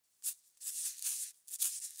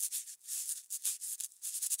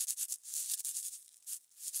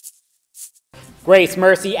Grace,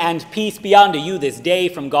 mercy, and peace be unto you this day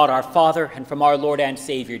from God our Father and from our Lord and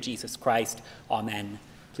Savior Jesus Christ. Amen.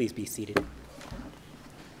 Please be seated.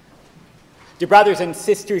 Dear brothers and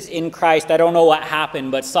sisters in Christ, I don't know what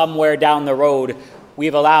happened, but somewhere down the road,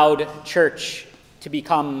 we've allowed church to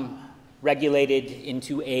become regulated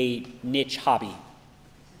into a niche hobby.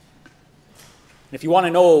 And if you want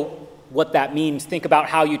to know what that means, think about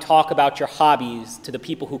how you talk about your hobbies to the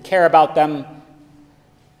people who care about them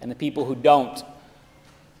and the people who don't.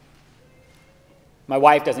 My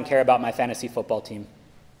wife doesn't care about my fantasy football team.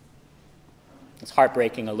 It's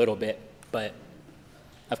heartbreaking a little bit, but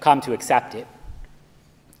I've come to accept it.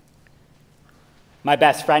 My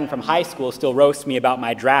best friend from high school still roasts me about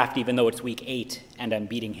my draft, even though it's week 8 and I'm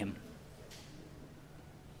beating him.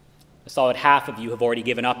 A solid half of you have already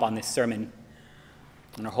given up on this sermon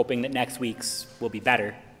and are hoping that next week's will be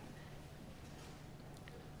better,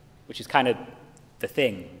 which is kind of the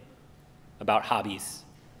thing about hobbies.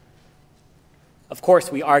 Of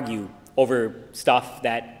course, we argue over stuff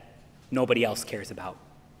that nobody else cares about.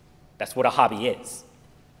 That's what a hobby is.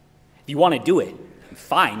 If you want to do it,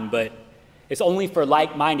 fine, but it's only for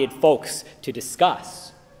like-minded folks to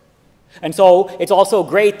discuss. And so it's also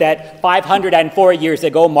great that 504 years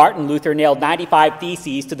ago, Martin Luther nailed 95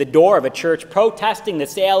 theses to the door of a church protesting the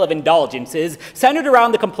sale of indulgences, centered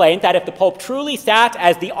around the complaint that if the Pope truly sat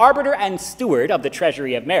as the arbiter and steward of the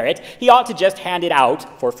treasury of merit, he ought to just hand it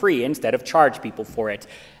out for free instead of charge people for it.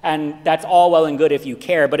 And that's all well and good if you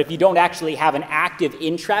care, but if you don't actually have an active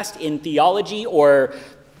interest in theology or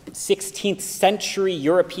 16th century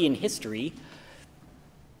European history,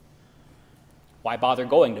 why bother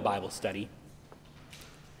going to Bible study?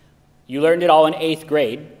 You learned it all in 8th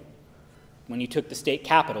grade when you took the state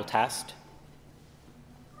capital test,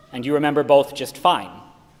 and you remember both just fine.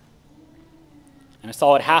 And a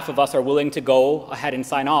solid half of us are willing to go ahead and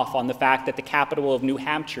sign off on the fact that the capital of New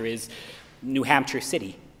Hampshire is New Hampshire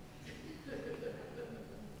City.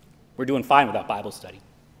 We're doing fine without Bible study.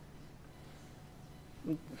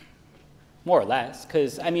 More or less,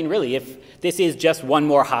 because, I mean, really, if this is just one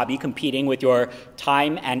more hobby competing with your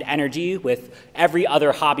time and energy with every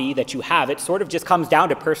other hobby that you have, it sort of just comes down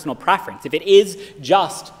to personal preference. If it is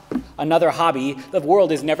just another hobby, the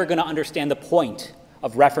world is never going to understand the point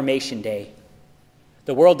of Reformation Day.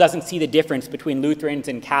 The world doesn't see the difference between Lutherans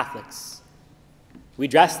and Catholics. We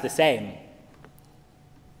dress the same.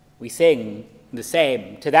 We sing the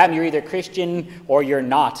same. To them, you're either Christian or you're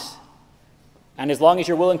not. And as long as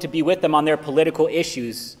you're willing to be with them on their political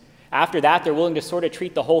issues, after that, they're willing to sort of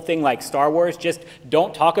treat the whole thing like Star Wars. Just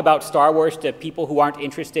don't talk about Star Wars to people who aren't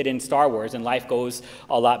interested in Star Wars, and life goes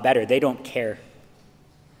a lot better. They don't care.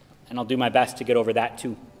 And I'll do my best to get over that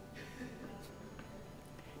too.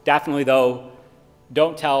 Definitely, though,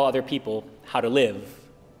 don't tell other people how to live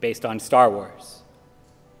based on Star Wars.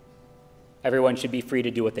 Everyone should be free to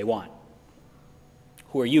do what they want.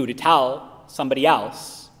 Who are you to tell somebody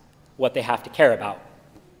else what they have to care about?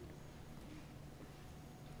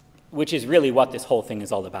 Which is really what this whole thing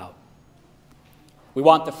is all about. We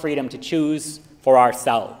want the freedom to choose for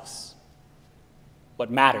ourselves what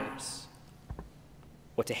matters,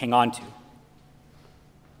 what to hang on to.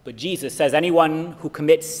 But Jesus says anyone who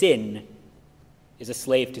commits sin is a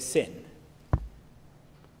slave to sin.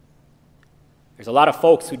 There's a lot of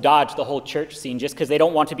folks who dodge the whole church scene just because they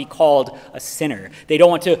don't want to be called a sinner. They don't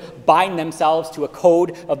want to bind themselves to a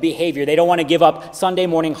code of behavior. They don't want to give up Sunday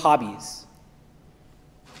morning hobbies.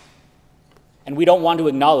 And we don't want to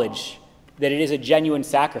acknowledge that it is a genuine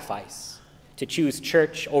sacrifice to choose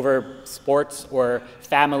church over sports or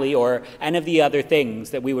family or any of the other things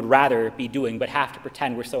that we would rather be doing but have to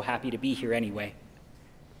pretend we're so happy to be here anyway.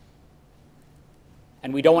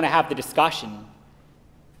 And we don't want to have the discussion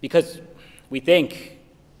because we think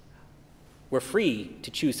we're free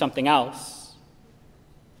to choose something else,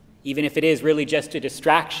 even if it is really just a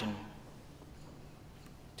distraction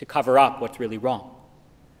to cover up what's really wrong.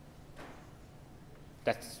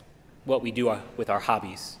 That's what we do with our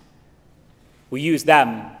hobbies. We use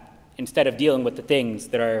them instead of dealing with the things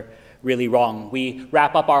that are really wrong. We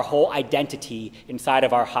wrap up our whole identity inside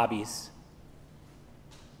of our hobbies.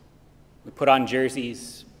 We put on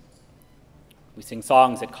jerseys. We sing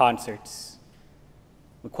songs at concerts.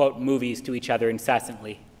 We quote movies to each other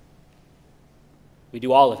incessantly. We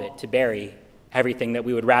do all of it to bury everything that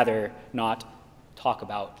we would rather not talk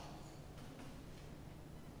about.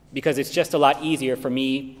 Because it's just a lot easier for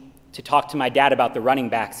me to talk to my dad about the running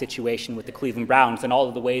back situation with the Cleveland Browns and all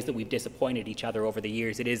of the ways that we've disappointed each other over the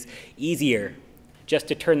years. It is easier just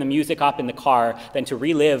to turn the music up in the car than to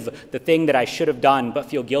relive the thing that I should have done but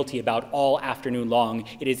feel guilty about all afternoon long.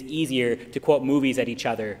 It is easier to quote movies at each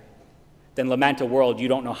other then lament a world you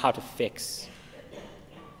don't know how to fix.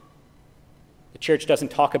 The church doesn't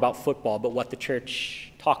talk about football, but what the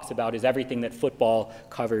church talks about is everything that football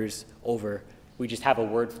covers over. We just have a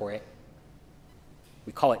word for it.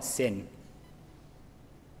 We call it sin.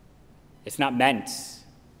 It's not meant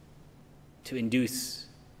to induce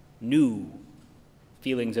new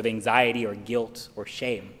feelings of anxiety or guilt or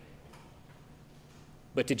shame,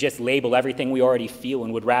 but to just label everything we already feel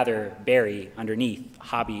and would rather bury underneath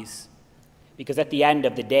hobbies. Because at the end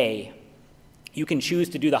of the day, you can choose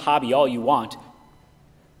to do the hobby all you want,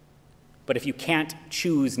 but if you can't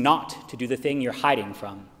choose not to do the thing you're hiding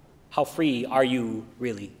from, how free are you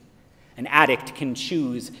really? An addict can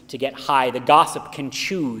choose to get high. The gossip can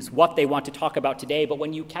choose what they want to talk about today, but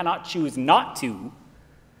when you cannot choose not to,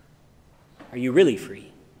 are you really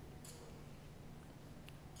free?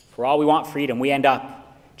 For all we want freedom, we end up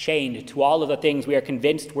chained to all of the things we are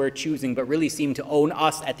convinced we're choosing, but really seem to own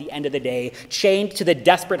us at the end of the day, chained to the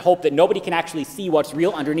desperate hope that nobody can actually see what's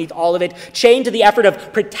real underneath all of it, chained to the effort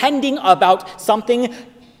of pretending about something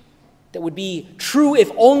that would be true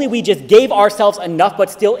if only we just gave ourselves enough, but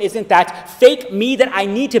still isn't that fake me that I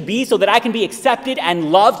need to be so that I can be accepted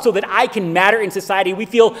and loved, so that I can matter in society. We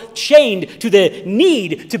feel chained to the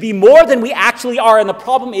need to be more than we actually are, and the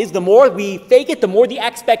problem is the more we fake it, the more the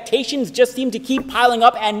expectations just seem to keep piling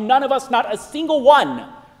up, and none of us, not a single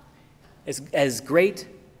one, is as great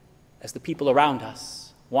as the people around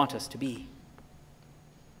us want us to be.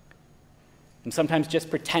 And sometimes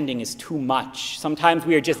just pretending is too much. Sometimes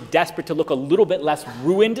we are just desperate to look a little bit less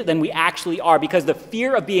ruined than we actually are, because the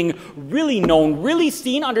fear of being really known, really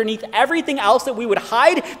seen underneath everything else that we would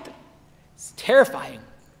hide is terrifying.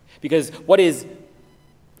 Because what is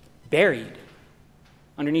buried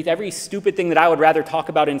underneath every stupid thing that I would rather talk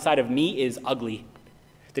about inside of me is ugly.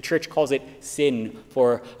 The church calls it sin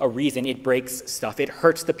for a reason. It breaks stuff. It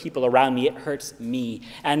hurts the people around me. It hurts me.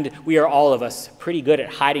 And we are, all of us, pretty good at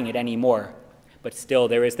hiding it anymore. But still,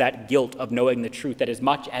 there is that guilt of knowing the truth, that as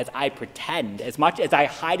much as I pretend, as much as I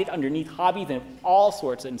hide it underneath hobbies and all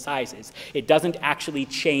sorts and sizes, it doesn't actually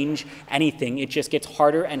change anything. It just gets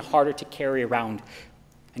harder and harder to carry around.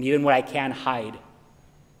 And even what I can hide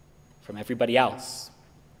from everybody else,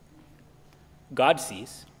 God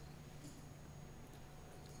sees.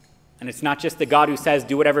 And it's not just the God who says,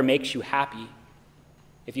 do whatever makes you happy.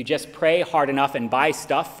 If you just pray hard enough and buy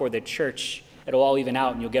stuff for the church, it'll all even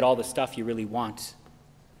out and you'll get all the stuff you really want.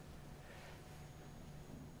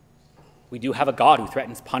 We do have a God who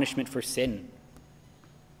threatens punishment for sin,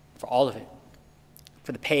 for all of it,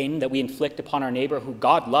 for the pain that we inflict upon our neighbor who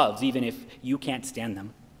God loves, even if you can't stand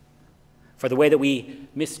them, for the way that we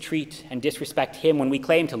mistreat and disrespect him when we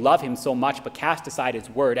claim to love him so much but cast aside his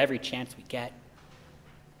word every chance we get,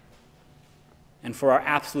 and for our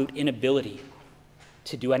absolute inability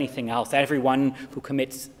to do anything else. Everyone who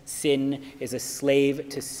commits sin is a slave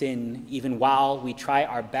to sin, even while we try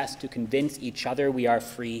our best to convince each other we are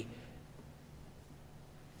free,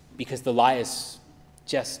 because the lie is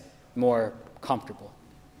just more comfortable.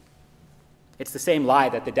 It's the same lie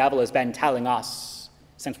that the devil has been telling us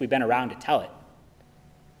since we've been around to tell it.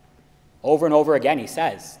 Over and over again, he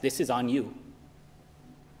says, this is on you.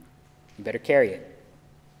 You better carry it.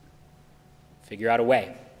 Figure out a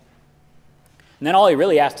way. And then all he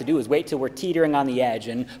really has to do is wait till we're teetering on the edge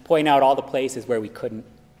and point out all the places where we couldn't,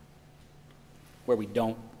 where we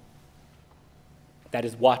don't. That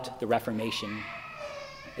is what the Reformation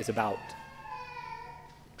is about.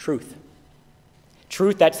 Truth.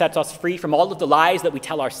 Truth that sets us free from all of the lies that we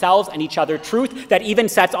tell ourselves and each other. Truth that even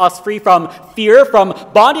sets us free from fear, from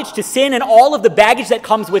bondage to sin, and all of the baggage that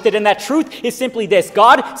comes with it. And that truth is simply this: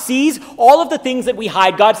 God sees all of the things that we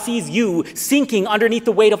hide. God sees you sinking underneath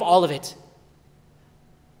the weight of all of it.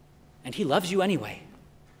 And he loves you anyway.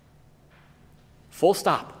 Full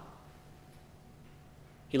stop.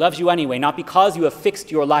 He loves you anyway, not because you have fixed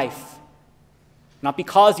your life, not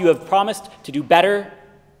because you have promised to do better,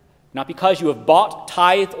 not because you have bought,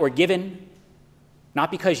 tithed, or given, not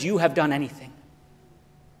because you have done anything.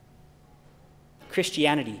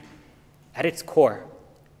 Christianity, at its core,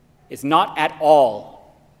 is not at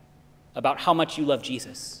all about how much you love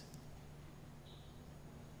Jesus.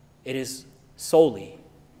 It is solely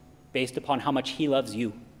based upon how much he loves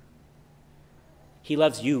you. He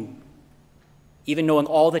loves you even knowing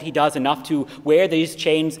all that he does enough to wear these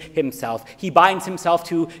chains himself. He binds himself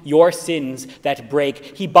to your sins that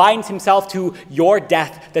break. He binds himself to your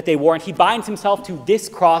death that they warrant. He binds himself to this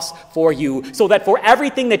cross for you, so that for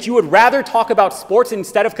everything that you would rather talk about sports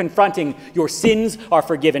instead of confronting, your sins are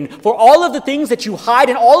forgiven. For all of the things that you hide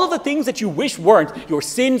and all of the things that you wish weren't, your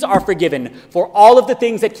sins are forgiven. For all of the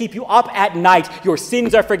things that keep you up at night, your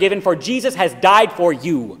sins are forgiven, for Jesus has died for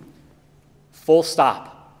you. Full stop.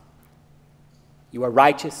 You are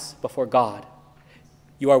righteous before God.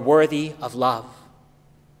 You are worthy of love.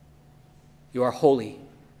 You are holy.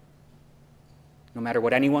 No matter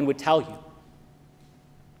what anyone would tell you,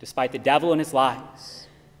 despite the devil and his lies,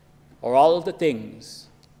 or all of the things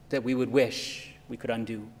that we would wish we could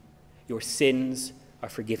undo, your sins are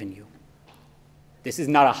forgiven you. This is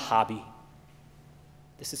not a hobby.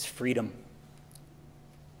 This is freedom.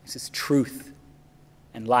 This is truth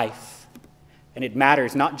and life. And it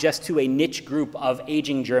matters not just to a niche group of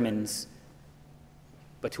aging Germans,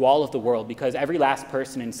 but to all of the world, because every last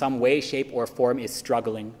person in some way, shape, or form is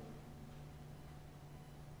struggling.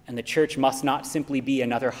 And the church must not simply be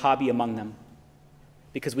another hobby among them,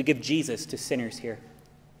 because we give Jesus to sinners here.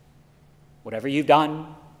 Whatever you've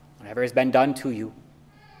done, whatever has been done to you,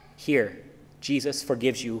 here, Jesus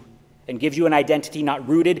forgives you and gives you an identity not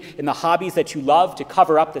rooted in the hobbies that you love to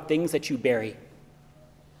cover up the things that you bury.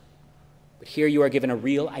 But here you are given a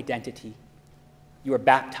real identity. You are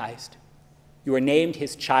baptized. You are named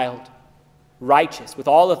his child, righteous with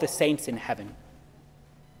all of the saints in heaven.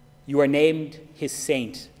 You are named his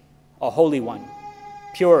saint, a holy one,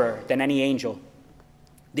 purer than any angel.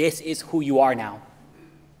 This is who you are now,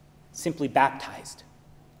 simply baptized.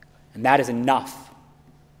 And that is enough.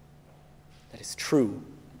 That is true.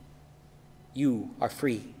 You are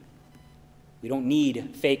free. We don't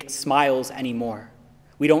need fake smiles anymore.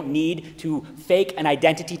 We don't need to fake an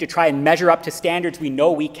identity to try and measure up to standards we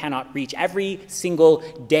know we cannot reach. Every single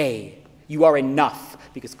day, you are enough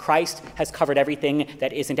because Christ has covered everything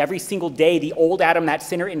that isn't. Every single day, the old Adam, that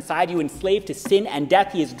sinner inside you, enslaved to sin and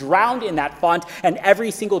death, he is drowned in that font. And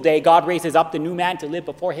every single day, God raises up the new man to live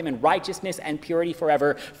before him in righteousness and purity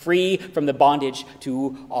forever, free from the bondage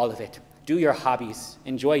to all of it. Do your hobbies.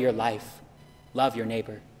 Enjoy your life. Love your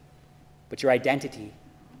neighbor. But your identity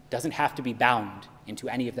doesn't have to be bound into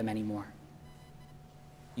any of them anymore.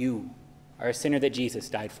 You are a sinner that Jesus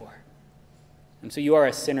died for. And so you are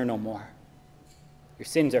a sinner no more. Your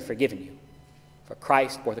sins are forgiven you, for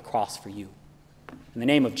Christ bore the cross for you. In the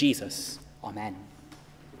name of Jesus, amen.